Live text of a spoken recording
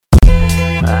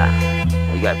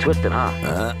You got it twisted, huh?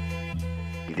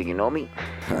 You think you know me?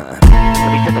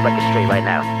 Let me set the record straight right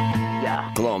now.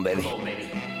 Yeah. Go on, baby.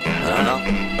 I don't know.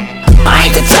 I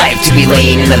ain't the type to be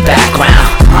laying in the background.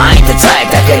 I ain't the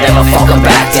type that could ever fucking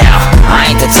back down.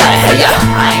 I ain't the type, yeah.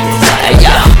 I ain't the type,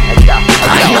 yeah.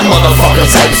 I ain't the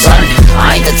motherfucking type, son.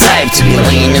 I ain't the type to be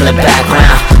laying in the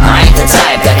background. I ain't the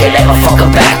type that could ever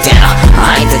fucking back down.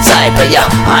 I ain't the type, yeah.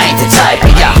 I ain't the type,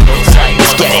 yeah.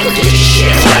 Let's get it.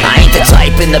 I ain't the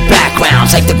type in the background,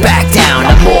 type to back down.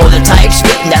 I'm more the type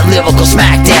spitting that lyrical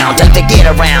smackdown, type to get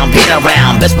around, been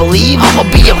around. Best believe I'ma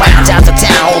be around, town to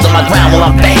town, holding my ground while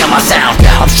I'm banging my sound.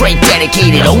 I'm straight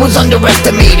dedicated, always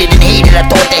underestimated and hated. I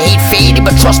thought the hate faded,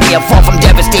 but trust me, I'm far from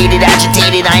devastated,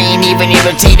 agitated. I ain't even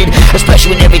irritated,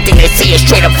 especially when everything they say is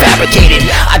straight up fabricated.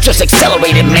 I just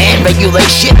accelerated, man, regulate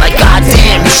shit like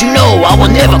goddamn. You should know I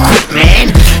will never quit, man.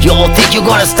 You all think you're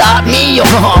gonna stop me? Yo,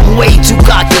 I'm way too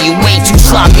cocky, you way too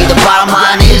sloppy. The bottom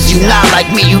line is you not like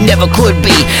me, you never could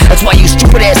be. That's why you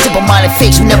stupid ass simple-minded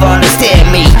fakes who never understand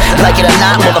me. Like it or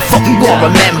not, motherfucker, you gon'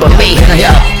 remember me.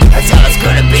 Yo, that's how it's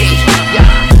gonna be.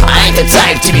 I ain't the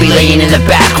type to be laying in the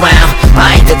background.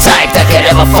 I ain't the type that could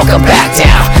ever fucking back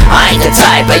down. I ain't the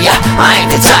type, yeah. I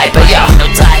ain't the type, yeah. No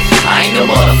type. I ain't no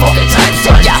motherfucking type,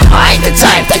 son. Yeah. I ain't the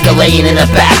type that you're laying in the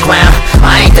background.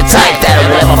 I ain't the type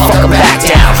that'll ever fucking back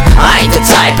down. I ain't the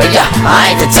type, yeah.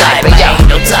 I ain't the type, yeah.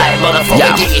 No type,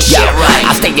 motherfucker, get your shit right.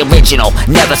 I stay original,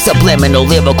 never subliminal,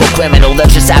 lyrical criminal.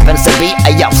 That just happens to be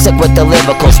a sick with the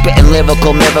lyrical, spitting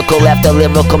lyrical miracle after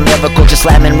lyrical miracle, just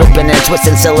slamming, ripping and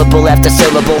twisting syllable after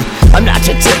syllable. I'm not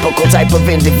your typical type of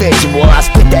individual. I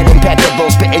spit that impeccable,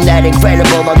 spitting that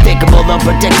incredible, unthinkable,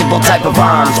 unpredictable type of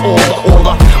rhymes. All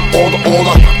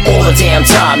the damn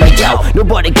time. Hey yo,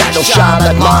 nobody got no shine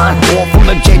like mine. All from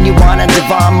a genuine and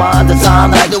divine mind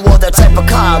design. Like the other type of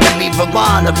kind that leave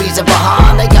rewind. The reason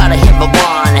behind they gotta hit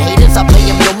rewind. Haters, I play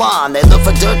them no mind. They look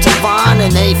for dirt to find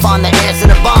and they find the ass in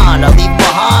the vine. I leave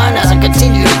behind as I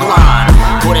continue to grind.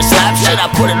 Put a slap shit,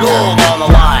 I put it all on the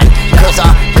line. Cause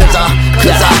I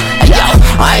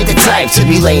ain't the type to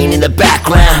be laying in the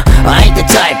background. I ain't the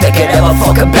type that could ever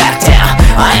fucking back down.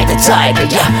 I ain't the type,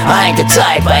 yeah. I ain't the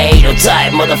type, I ain't no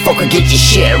type. Motherfucker, get your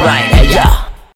shit right, yeah.